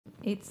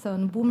It's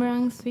on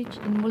Boomerang switch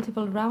in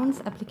multiple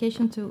rounds,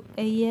 application to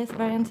AES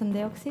variants and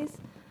Deoxys.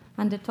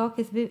 And the talk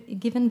is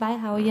given by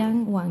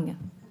Haoyang Wang.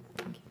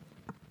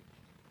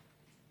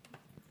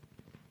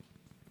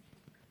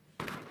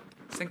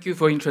 Thank you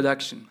for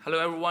introduction. Hello,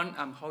 everyone.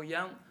 I'm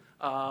Haoyang.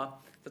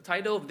 The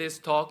title of this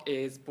talk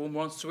is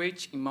Boomerang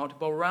switch in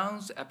multiple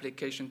rounds,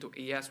 application to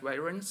AES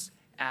variants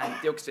and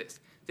Deoxys.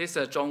 This is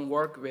a joint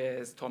work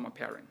with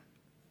Peyrin.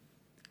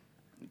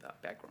 The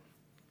background.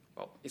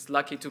 Well, it's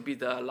lucky to be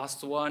the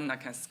last one. I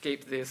can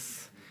skip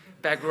this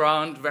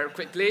background very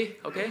quickly.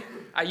 Okay,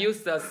 I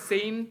use the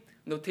same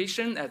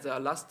notation as the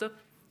last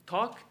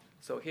talk.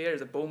 So here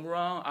is a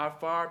boomerang,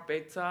 alpha,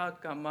 beta,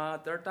 gamma,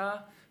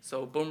 delta.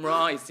 So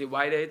boomerang is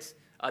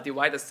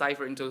divide the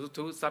cipher into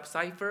two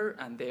sub-cipher,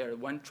 and there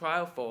one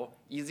trial for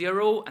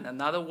E0 and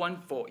another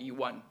one for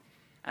E1.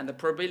 And the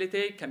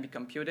probability can be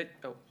computed.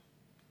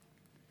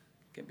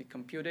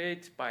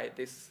 By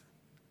this.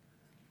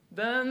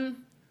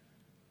 Then,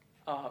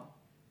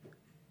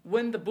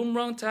 when the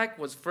boomerang tag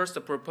was first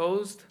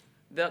proposed,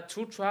 the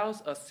two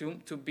trials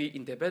assumed to be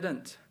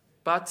independent.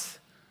 But,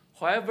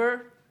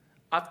 however,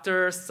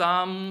 after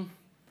some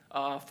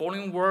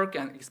following work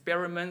and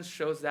experiments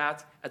shows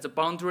that at the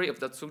boundary of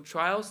the two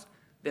trials,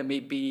 there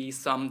may be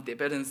some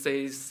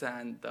dependencies,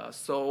 and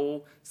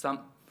so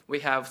we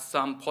have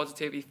some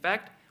positive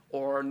effect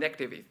or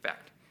negative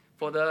effect.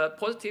 For the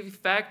positive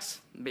effect,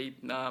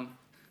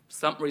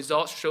 some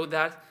results show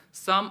that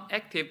some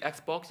active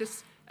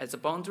Xboxes at the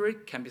boundary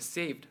can be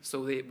saved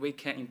so that we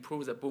can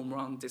improve the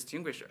boomerang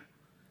distinguisher.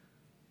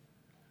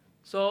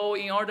 So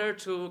in order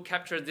to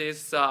capture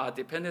this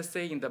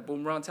dependency in the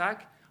boomerang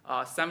tag,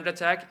 symmetry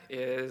tag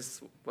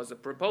was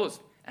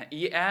proposed, and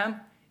EM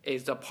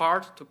is the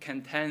part to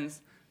contain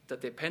the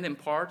dependent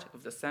part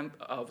of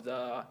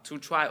the two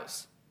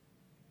trials.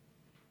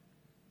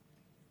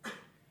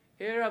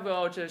 Here I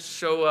will just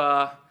show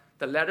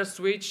the ladder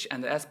switch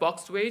and the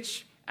S-box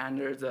switch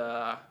under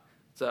the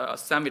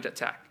symmetry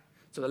tag.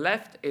 So the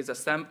left is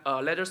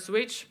a ladder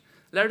switch.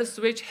 Ladder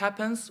switch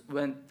happens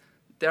when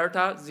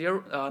delta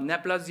 0,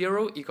 nebula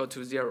 0 equal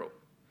to 0,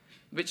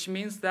 which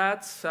means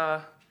that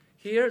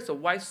here the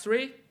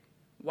Y3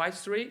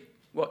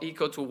 will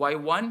equal to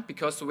Y1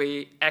 because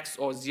we X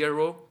or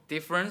 0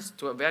 difference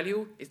to a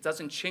value, it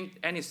doesn't change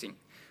anything.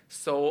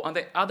 So on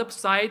the other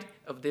side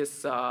of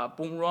this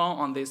boomerang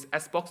on this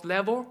S-box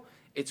level,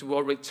 it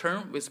will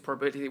return with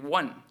probability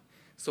 1.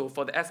 So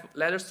for the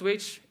ladder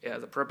switch,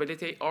 the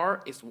probability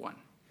R is 1.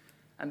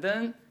 And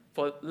then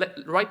for the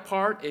right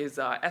part is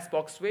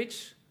S-box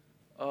switch.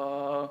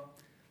 The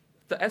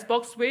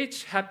S-box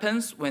switch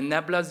happens when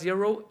nebula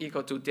 0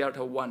 equal to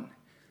delta 1.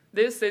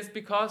 This is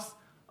because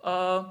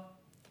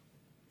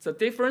the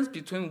difference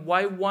between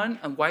Y1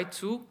 and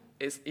Y2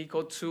 is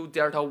equal to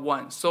delta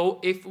 1. So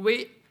if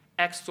we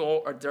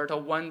XOR a delta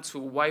 1 to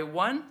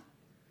Y1,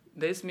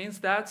 this means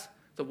that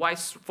the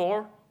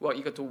Y4 will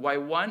equal to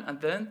Y1,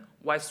 and then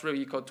Y3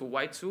 equal to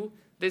Y2.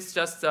 This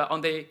just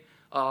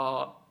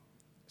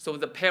so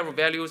the pair of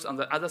values on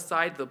the other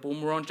side, the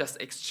boomerang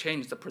just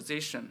exchange the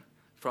position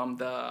from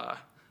the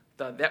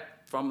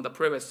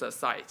previous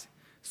side.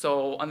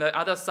 So on the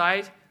other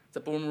side, the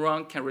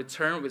boomerang can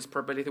return with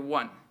probability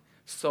 1.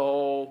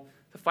 So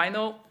the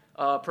final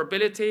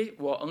probability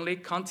will only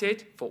count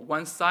it for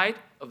one side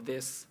of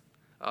this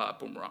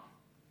boomerang,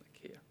 like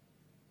here.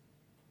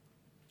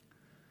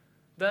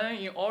 Then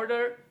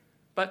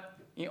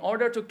in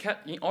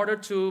order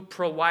to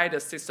provide a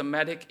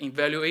systematic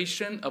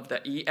evaluation of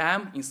the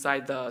EM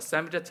inside the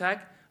symmetry tag,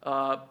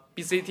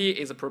 BCT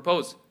is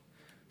proposed.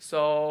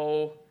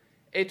 So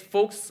it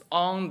focuses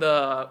on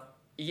the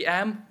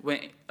EM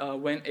when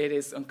it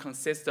is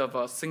consists of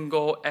a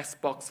single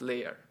S-box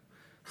layer.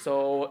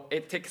 So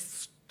it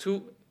takes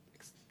two.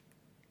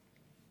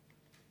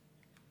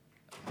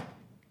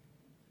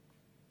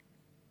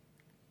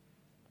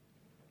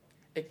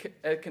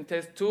 It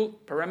contains two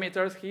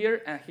parameters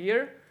here and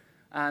here,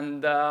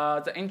 and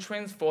the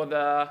entrance for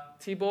the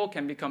table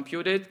can be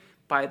computed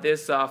by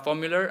this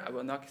formula. I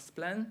will not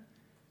explain.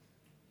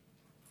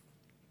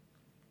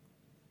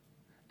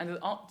 And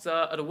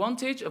the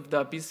advantage of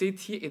the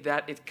BCT is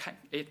that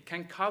it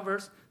can cover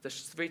the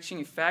switching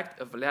effect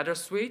of ladder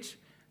switch,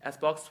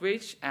 S-box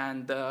switch,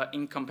 and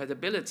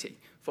incompatibility.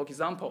 For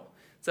example,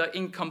 the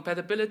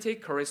incompatibility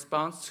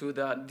corresponds to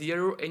the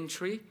 0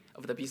 entry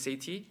of the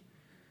BCT.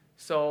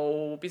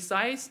 So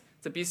besides,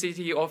 the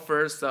BCT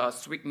offers a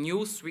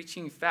new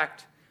switching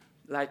effect,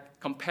 like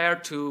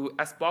compared to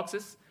S-box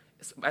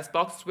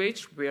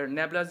switch, where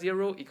nebula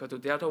 0 equal to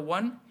delta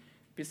 1,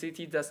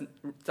 BCT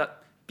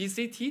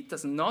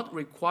does not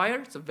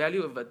require the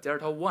value of a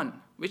delta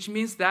 1, which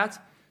means that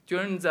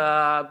during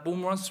the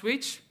boomerang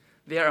switch,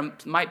 there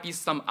might be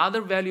some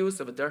other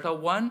values of delta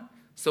 1,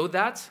 so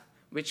that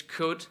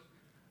could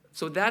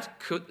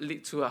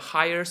lead to a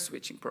higher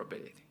switching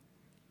probability.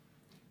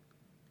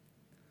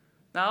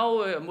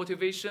 Now,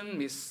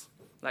 motivation is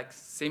like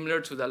similar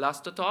to the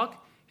last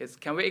talk. Is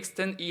can we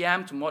extend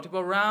EM to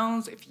multiple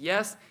rounds? If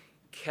yes,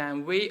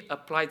 can we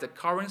apply the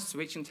current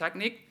switching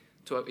technique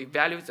to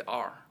evaluate the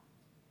R?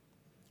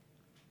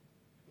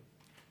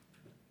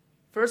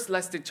 First,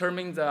 let's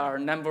determine the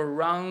number of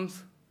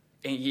rounds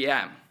in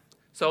EM.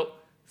 So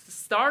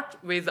start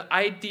with the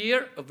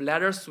idea of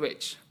ladder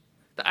switch.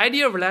 The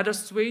idea of ladder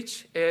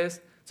switch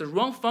is the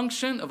round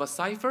function of a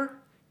cipher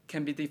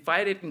can be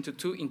divided into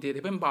two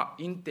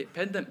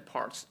independent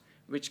parts,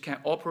 which can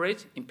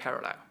operate in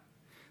parallel.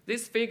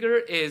 This figure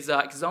is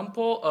an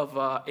example of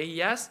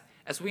AES.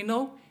 As we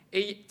know,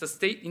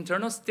 the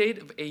internal state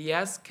of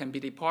AES can be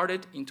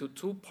divided into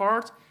two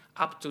parts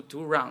up to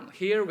 2 rounds.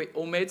 Here we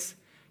omit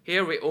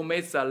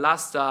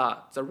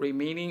the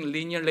remaining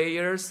linear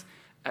layers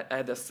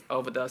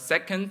of the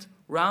second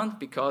round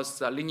because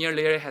the linear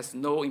layer has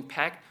no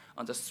impact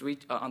on the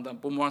switch on the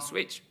Boomerang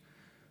switch.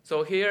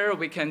 So here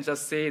we can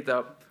just see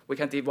we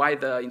can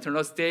divide the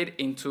internal state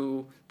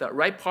into the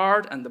right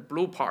part and the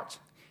blue part,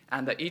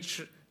 and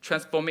each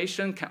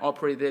transformation can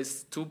operate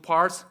these two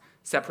parts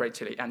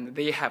separately, and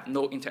they have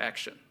no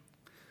interaction.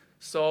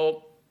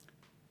 So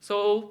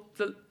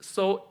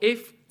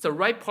if the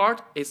right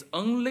part is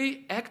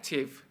only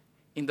active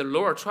in the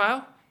lower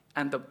trial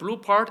and the blue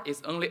part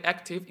is only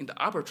active in the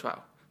upper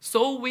trial,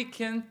 so we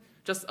can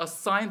just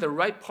assign the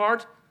right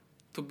part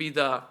to be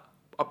a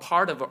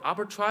part of our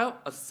upper trial,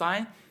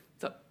 assign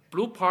the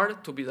blue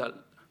part to be the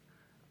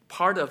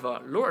part of a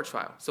lower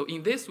trial. So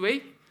in this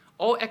way,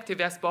 all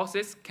active S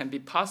boxes can be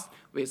passed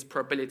with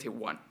probability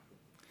 1.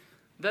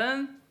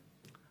 Then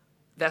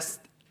let's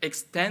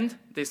extend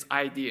this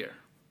idea.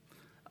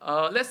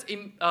 Let's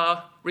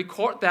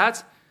record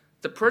that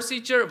the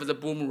procedure of the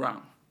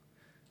Boomerang.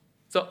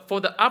 So for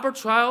the upper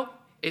trial,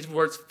 it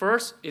was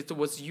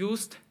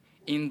used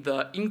in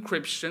the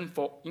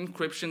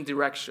encryption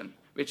direction,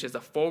 which is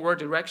the forward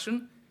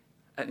direction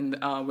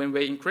when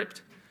we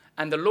encrypt.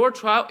 And the lower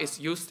trial is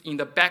used in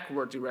the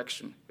backward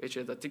direction, which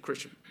is the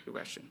decryption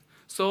direction.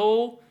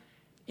 So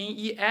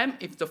in EM,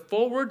 if the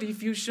forward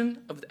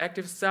diffusion of the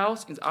active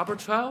cells in the upper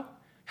trial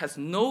has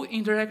no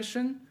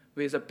interaction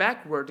with the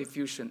backward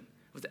diffusion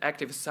of the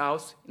active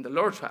cells in the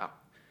lower trial,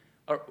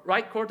 a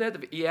right quartet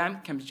of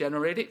EM can be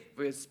generated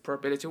with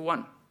probability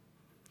 1.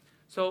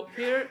 So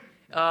here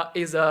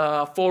is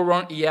a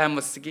 4-round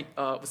EM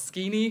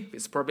skinny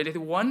with probability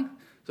 1.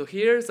 So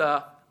here's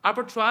the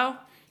upper trial,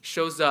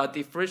 shows a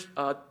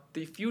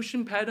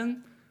diffusion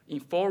pattern in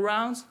 4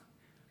 rounds,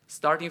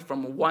 starting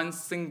from one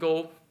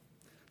single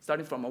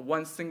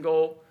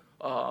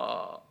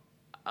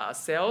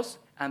cells,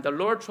 and the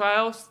lower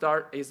trial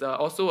is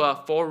also a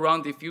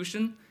 4-round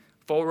diffusion,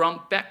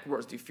 4-round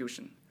backwards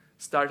diffusion,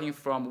 starting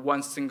from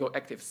one single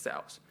active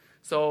cells.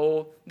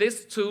 So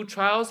these two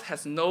trials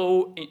has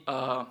no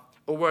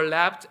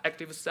overlapped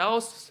active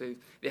cells, so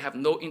they have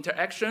no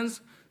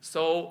interactions.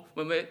 So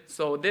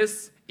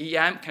this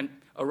EM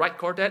a right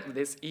quartet with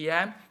this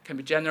EM can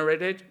be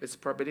generated with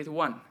probability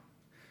 1.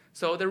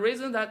 So the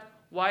reason that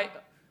why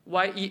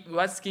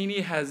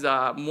skinny has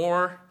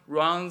more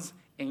rounds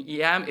in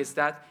EM is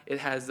that it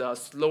has a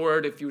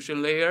slower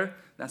diffusion layer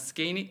than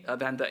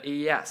the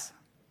AES.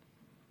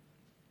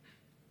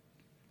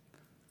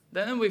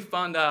 Then we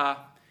found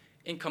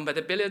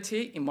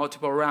incompatibility in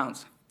multiple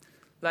rounds.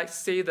 Let's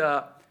say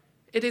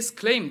it is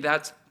claimed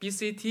that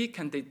BCT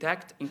can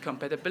detect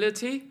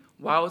incompatibility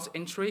while its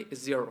entry is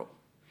 0.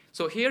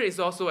 So here is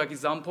also an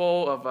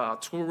example of a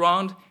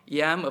 2-round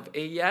EM of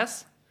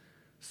AES.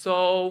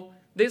 So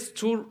these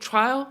 2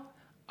 trials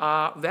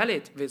are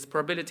valid with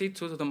probability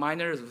 2 to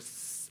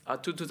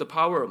the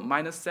power of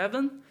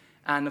 -7.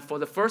 And for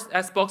the first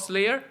S-box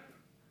layer,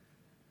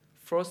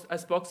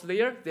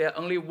 there are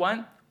only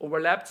 1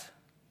 overlapped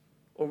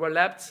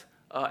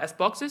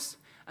S-boxes,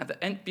 and the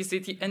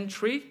BCT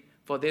entry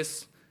for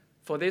this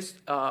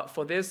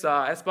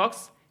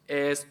S-box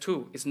is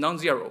 2, is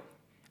non-zero.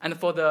 And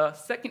for the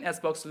second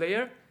S-box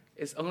layer,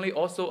 it's only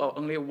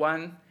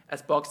 1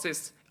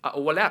 S-boxes are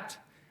overlapped,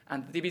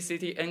 and the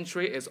BCT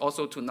entry is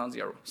also 2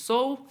 non-zero.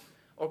 So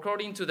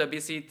according to the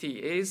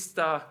BCT,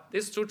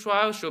 these 2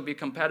 trials should be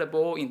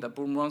compatible in the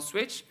Boomerang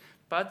switch,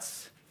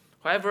 but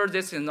however,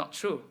 this is not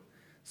true.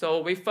 So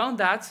we found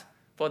that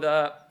for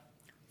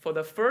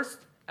the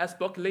first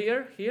S-box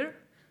layer here,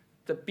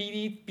 the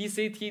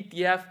BCT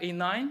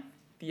DF-A9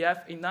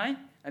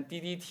 and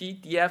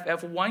DDT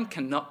DF-F1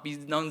 cannot be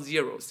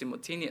non-zero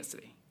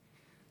simultaneously.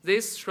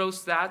 This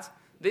shows that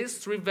these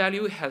 3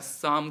 values have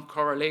some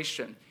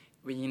correlation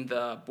within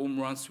the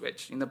Boomerang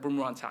switch, in the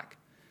Boomerang tag.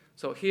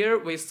 So here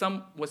we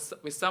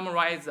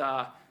summarize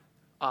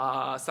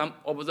some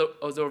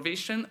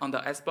observation on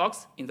the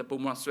S-box in the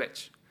Boomerang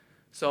switch.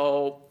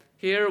 So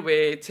here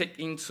we take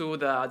into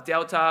the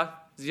delta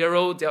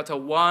 0, delta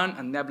 1,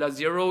 and nebula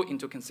 0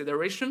 into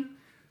consideration.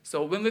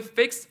 So when we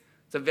fix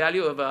the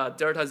value of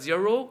delta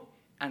 0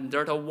 and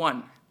delta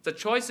 1, the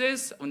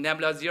choices of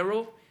nebula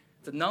 0,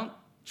 the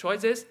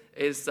non-choices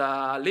is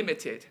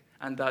limited,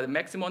 and the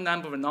maximum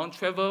number of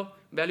non-trivial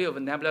value of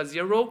nebula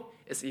 0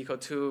 is equal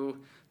to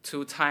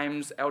 2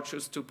 times L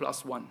choose 2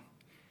 plus 1.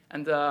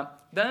 And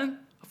then,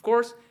 of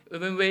course,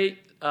 when we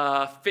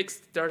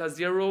fix delta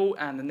 0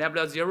 and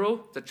nebula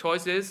 0, the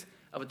choices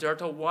of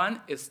delta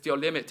 1 is still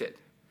limited.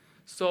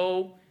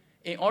 So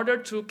in order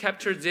to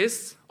capture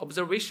these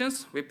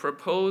observations, we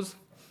propose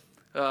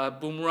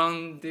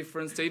Boomerang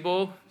difference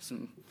table,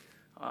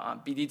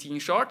 BDT in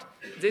short.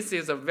 This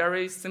is a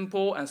very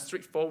simple and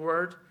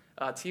straightforward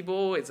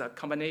table. It's a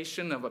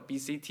combination of a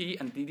BCT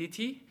and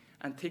DDT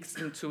and takes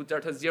into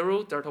delta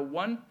 0, delta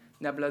 1,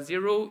 nebula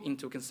 0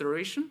 into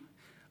consideration.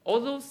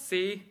 Although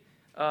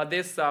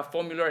this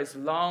formula is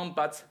long,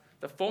 but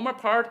the former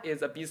part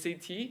is a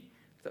BCT,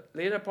 the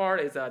later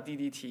part is a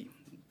DDT.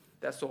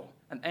 That's all.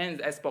 And n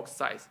is S-box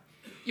size.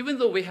 Even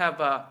though we have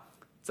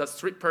the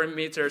 3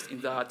 parameters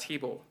in the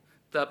table,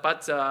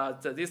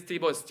 this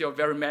table is still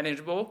very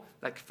manageable,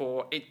 like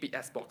for 8-bit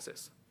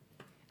S-boxes.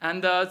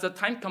 And the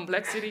time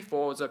complexity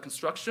for the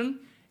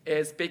construction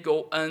is big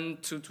O n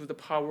to the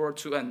power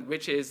 2n,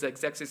 which is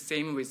exactly the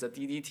same with the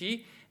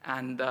DDT.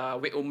 And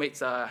we omit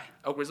the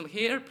algorithm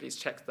here. Please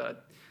check the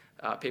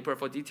paper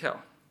for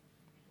detail.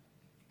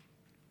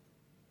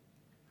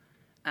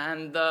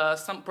 And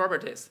some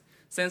properties.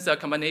 Since a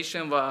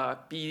combination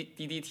of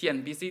DDT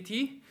and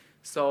BCT,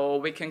 so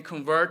we can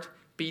convert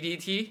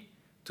BDT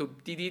to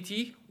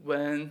DDT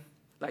when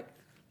like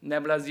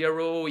nebula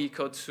 0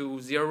 equal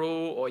to 0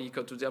 or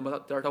equal to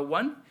delta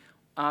 1.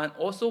 And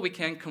also we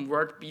can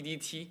convert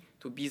BDT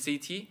to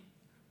BCT.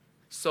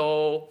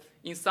 So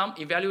in some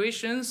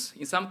evaluations,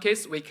 in some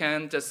cases, we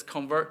can just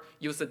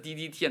use the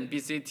DDT and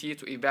BCT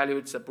to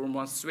evaluate the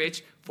Boomerang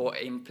switch for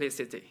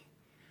implicity.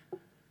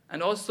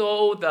 And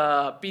also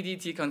the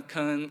BDT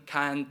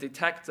can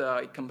detect the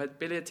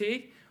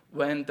incompatibility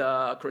when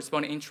the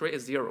corresponding entry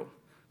is 0.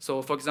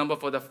 So for example,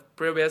 for the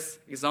previous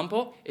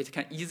example, it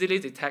can easily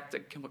detect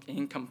the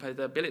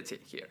incompatibility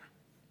here.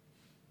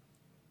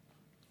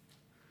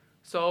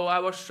 So I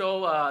will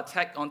show a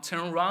attack on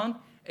turnaround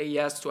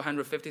AES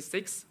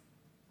 256.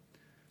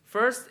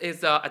 First is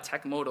the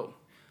attack model.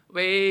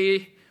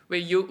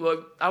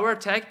 Our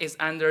attack is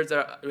under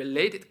the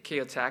related key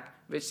attack,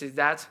 which is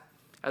that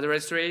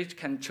adversary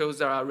can choose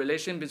a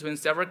relation between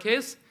several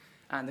keys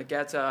and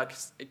get an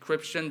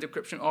encryption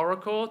decryption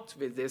oracle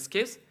with this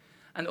case.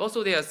 And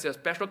also there's a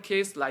special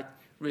case like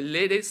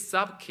related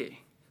subkey.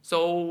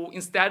 So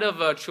instead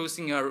of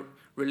choosing a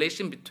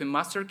relation between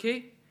master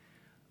key,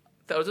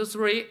 the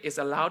adversary is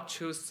allowed to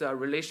choose a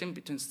relation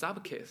between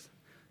subkeys.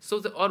 So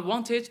the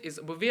advantage is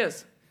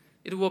obvious.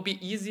 It will be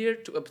easier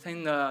to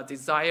obtain a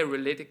desired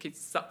related key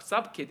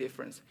subkey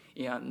difference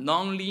in a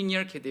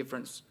nonlinear key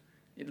difference,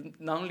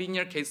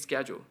 nonlinear key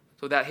schedule,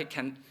 so that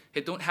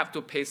he don't have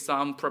to pay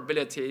some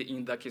probability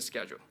in the key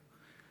schedule.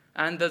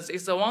 And the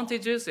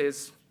disadvantages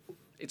is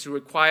it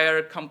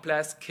requires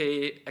complex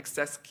key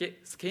access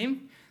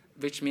scheme,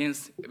 which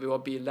means it will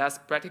be less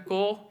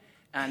practical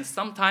and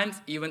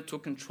sometimes even too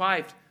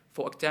contrived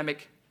for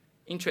academic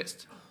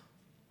interest.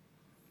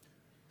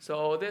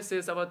 So this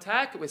is our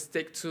attack. We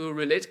stick to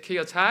related key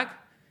attack.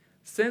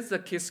 Since the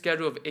key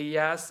schedule of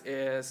AES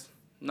is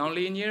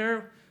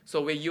nonlinear,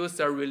 so we use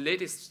the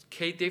related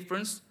key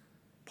differential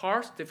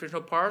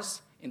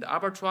parts in the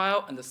upper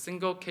trial and the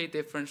single key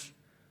difference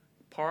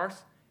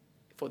parts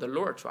for the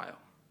lower trial.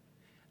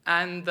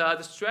 And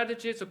the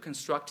strategy to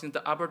constructing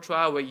the upper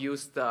trial, we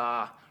use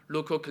the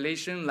local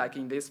collision like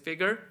in this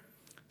figure.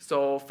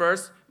 So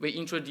first, we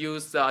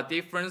introduce the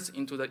difference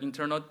into the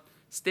internal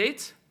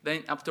state.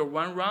 Then after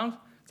one round,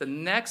 the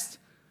next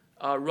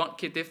round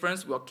key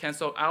difference will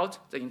cancel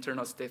out the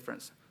internal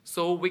difference.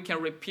 So we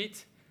can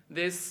repeat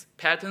this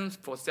pattern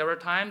for several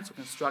times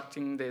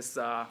constructing this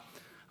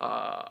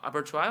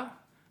upper trial.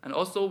 And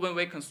also when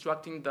we're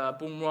constructing the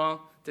Boomerang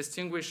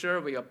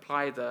distinguisher, we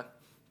apply the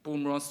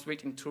Boomerang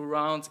switch in 2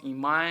 rounds in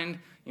mind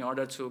in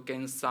order to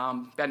gain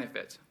some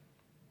benefit.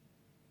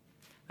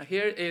 Now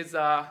here is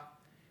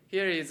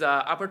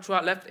upper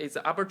trial. Left is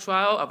the upper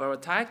trial of our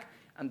attack,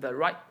 and the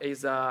right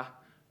is a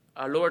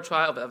lower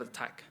trial of our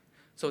attack.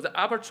 So the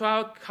upper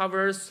trial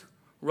covers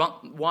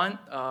round 1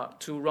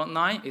 to round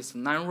 9 is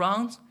 9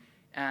 rounds,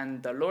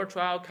 and the lower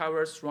trial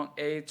covers round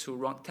 8 to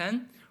round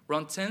 10.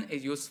 Round 10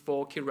 is used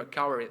for key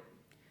recovery.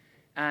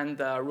 And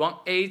round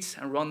 8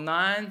 and round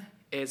 9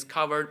 is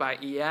covered by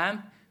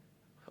EM.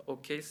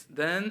 Okay, so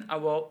then I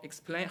will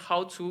explain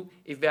how to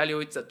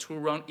evaluate the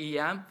 2-round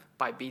EM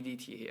by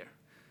BDT here.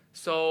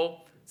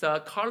 So the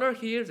color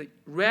here, the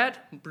red,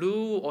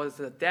 blue, or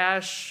the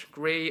dash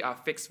gray are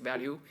fixed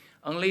value.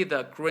 Only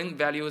the green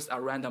values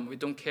are random. We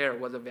don't care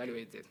what the value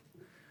is.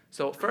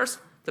 So first,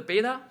 the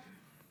beta.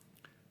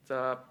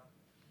 The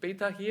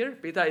beta here,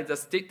 beta is the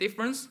state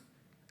difference.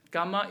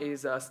 Gamma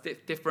is a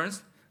state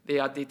difference. They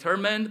are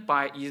determined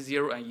by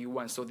E0 and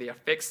E1, so they are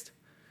fixed.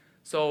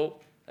 So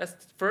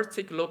let's first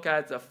take a look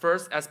at the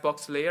first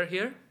S-box layer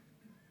here.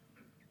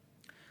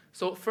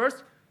 So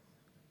first,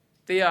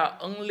 there are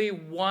only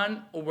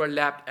 1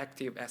 overlapped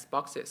active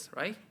S-boxes,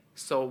 right?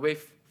 So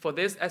for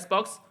this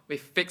S-box, we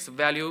fix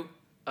value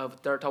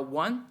of delta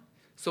 1,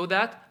 so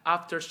that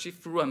after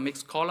shift through a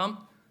mixed column,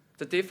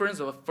 the difference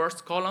of the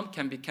first column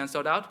can be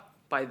canceled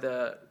out by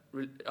the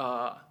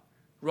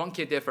wrong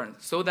key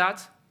difference, so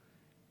that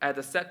at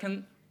the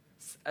second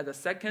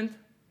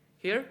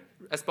here,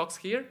 S-box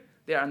here,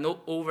 there are no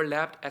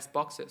overlapped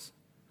S-boxes.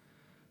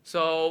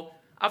 So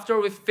after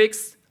we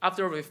fix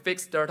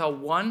delta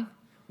 1,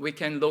 we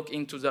can look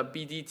into the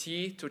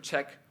BDT to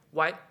check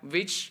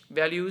which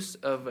values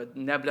of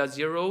nebula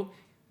 0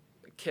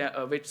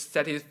 which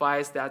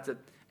satisfies that the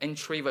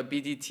entry of a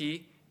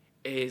BDT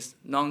is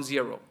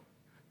non-zero.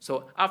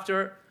 So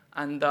after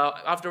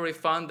we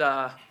found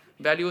the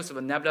values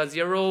of nebula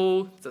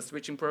 0, the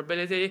switching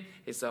probability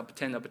is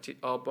obtained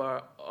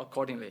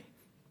accordingly.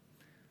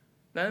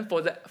 Then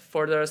for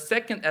the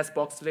second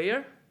S-box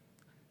layer,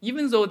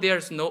 even though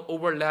there's no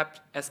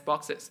overlapped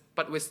S-boxes,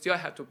 but we still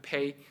have to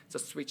pay the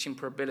switching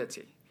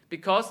probability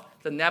because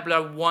the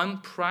nebula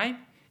 1 prime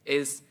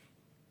is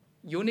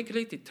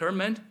uniquely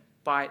determined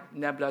by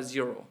nebula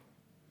 0.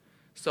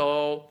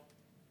 So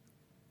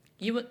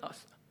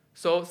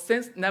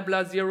since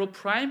nebula 0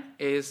 prime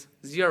is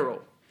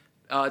 0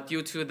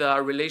 due to the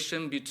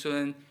relation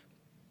between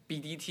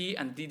BDT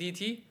and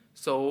DDT,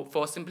 so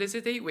for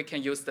simplicity, we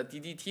can use the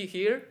DDT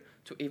here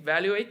to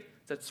evaluate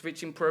the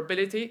switching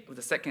probability of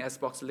the second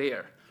S-box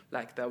layer,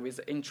 like with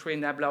the entry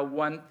nebula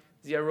 1,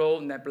 0,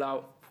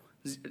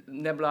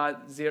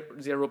 nebula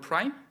 0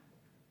 prime.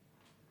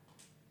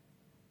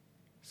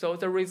 So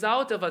the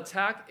result of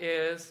attack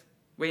is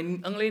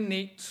we only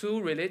need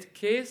 2 related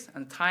keys,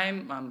 and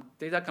time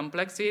data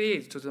complexity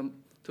is to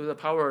the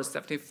power of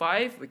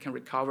 75. We can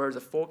recover the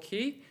 4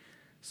 key.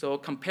 So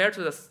compared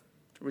to the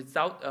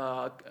result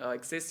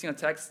existing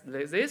attacks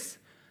like this,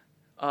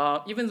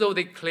 even though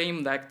they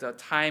claim that the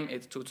time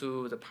is 2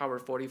 to the power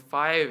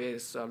 45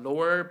 is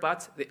lower,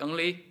 but they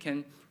only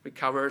can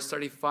recover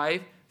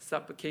 35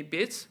 sub-k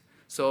bits.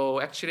 So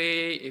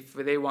actually, if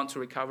they want to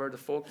recover the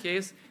 4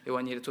 keys, they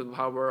will need to the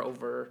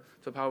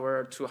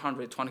power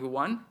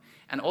 221.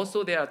 And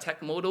also their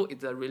attack model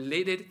is a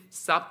related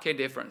sub-k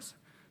difference.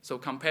 So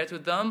compared to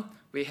them,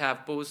 we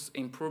have both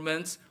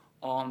improvements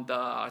on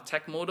the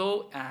attack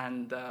model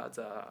and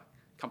the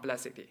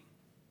complexity.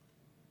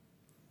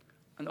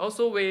 And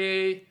also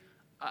we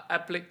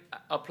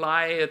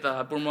apply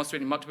the Boomerang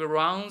switch in multiple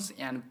rounds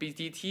and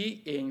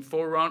BDT in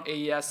 4-round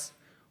AES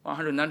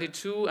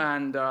 192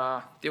 and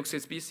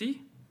Deoxys BC.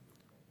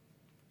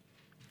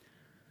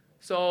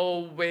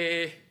 So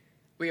we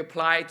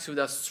apply to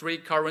the 3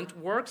 current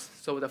works.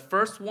 So the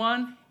first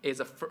one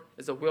is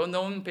a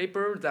well-known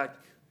paper that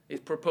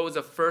it proposed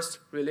the first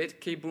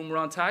related key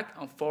boomerang attack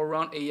on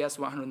 4-round AES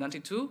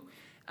 192.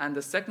 And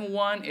the second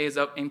one is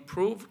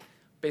improved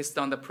based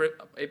on the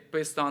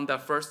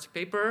first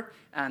paper,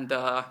 and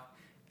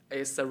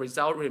its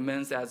result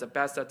remains as the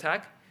best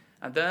attack.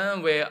 And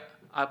then we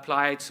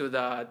apply to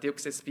the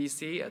Deoxys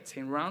BC at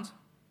 10 rounds.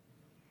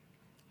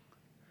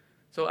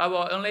 So I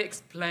will only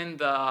explain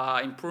the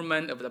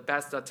improvement of the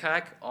best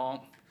attack on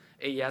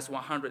AES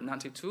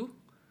 192.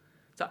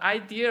 The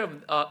idea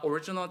of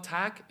original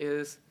attack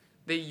is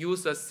they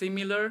use a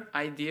similar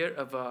idea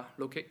of a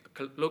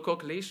local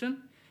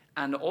collision,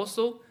 and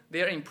also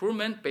their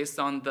improvement based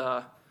on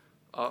the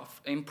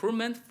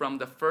improvement from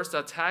the first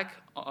attack,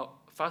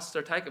 first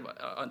attack of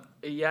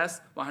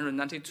AES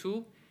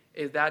 192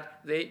 is that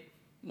they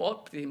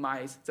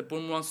optimize the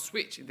boomerang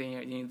switch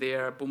in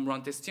their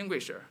boomerang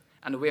distinguisher.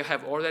 And we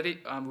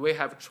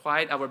have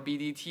tried our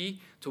BDT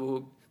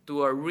to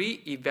do a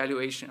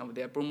re-evaluation of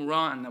their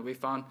boomerang, and we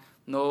found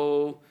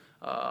no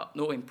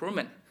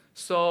improvement.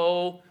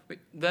 So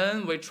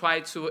then we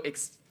try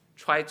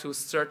to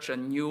search a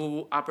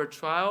new upper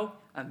trial,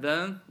 and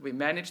then we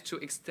managed to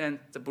extend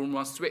the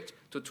boomerang switch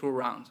to 2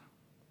 rounds.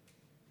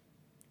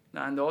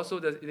 And also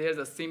there's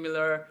a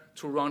similar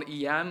 2-round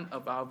EM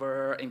of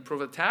our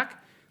improved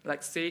attack.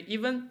 Like say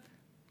even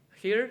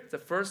here, the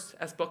first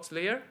S-box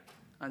layer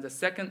and the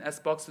second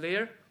S-box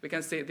layer, we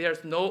can see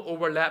there's no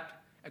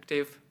overlap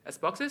active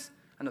S-boxes,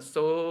 and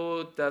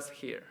so does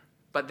here.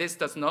 But this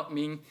does not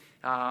mean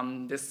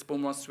this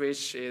boomerang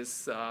switch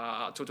is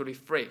totally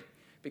free,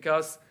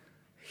 because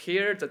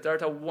here the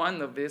delta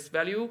 1 of this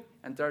value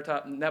and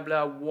delta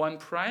nebula 1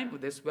 prime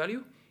of this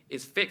value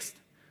is fixed.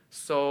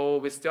 So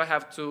we still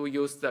have to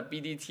use the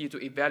BDT to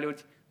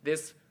evaluate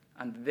this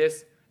and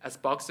this as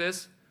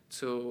boxes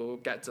to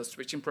get the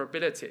switching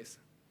probabilities.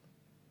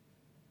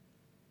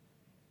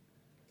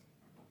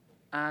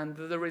 And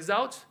the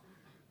result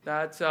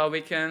that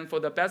we can, for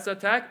the best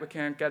attack, we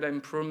can get an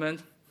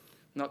improvement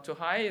not too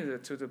high,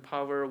 to the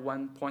power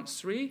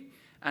 1.3.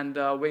 And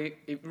we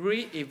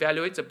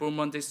re-evaluate the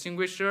boomerang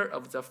distinguisher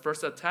of the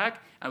first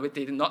attack, and we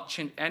did not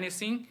change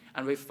anything,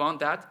 and we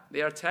found that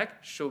their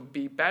attack should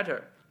be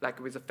better, like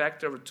with a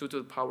factor of 2 to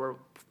the power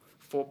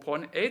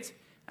 4.8.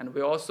 And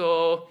we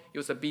also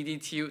use a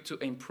BDT to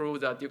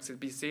improve the Deoxys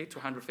BC to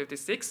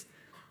 156,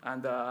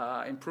 and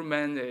the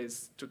improvement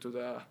is 2 to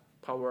the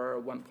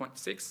power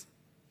 1.6.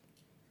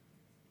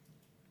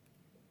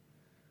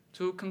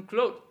 To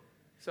conclude,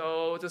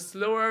 so the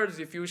slower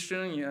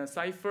diffusion in a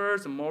cipher,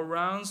 the more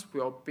rounds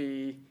will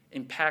be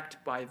impacted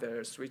by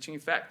the switching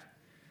effect.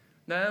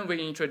 Then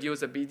we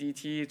introduce a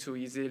BDT to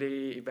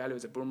easily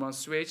evaluate the boomerang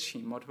switch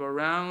in multiple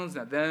rounds,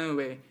 and then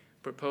we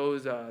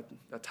propose an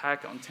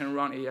attack on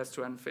 10-round AES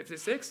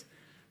 256,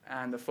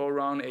 and the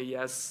 4-round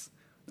AES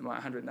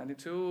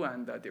 192,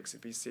 and the Deoxys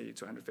BC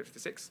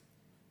 256.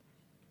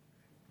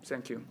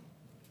 Thank you.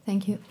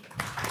 Thank you.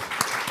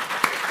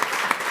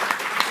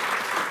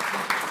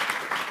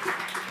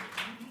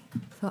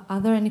 So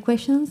are there any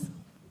questions?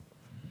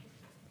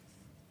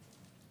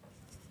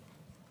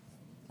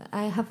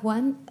 I have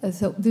one.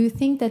 So do you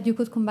think that you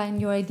could combine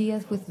your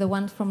ideas with the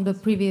ones from the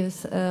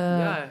previous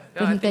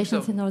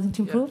presentations in order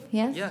to improve?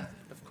 Yes? Yeah,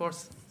 of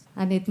course.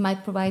 And it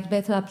might provide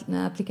better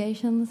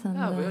applications?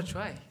 And, we will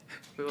try.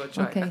 We will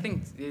try. Okay. I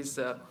think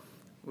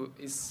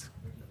is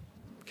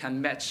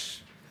can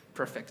match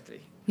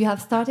perfectly. You have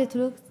started to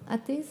look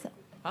at this?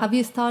 Have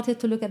you started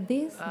to look at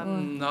this?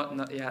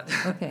 Not yet.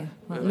 Okay.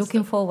 Well,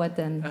 looking forward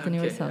then to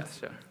new results.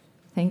 Yeah, sure.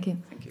 Thank you.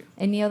 Thank you.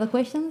 Any other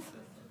questions?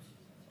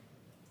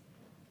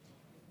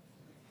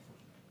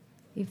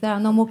 If there are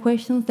no more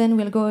questions, then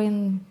we'll go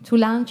in to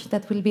lunch.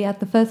 That will be at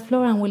the first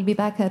floor, and we'll be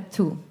back at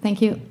 2.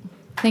 Thank you.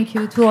 Thank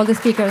you to all the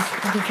speakers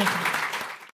of this session.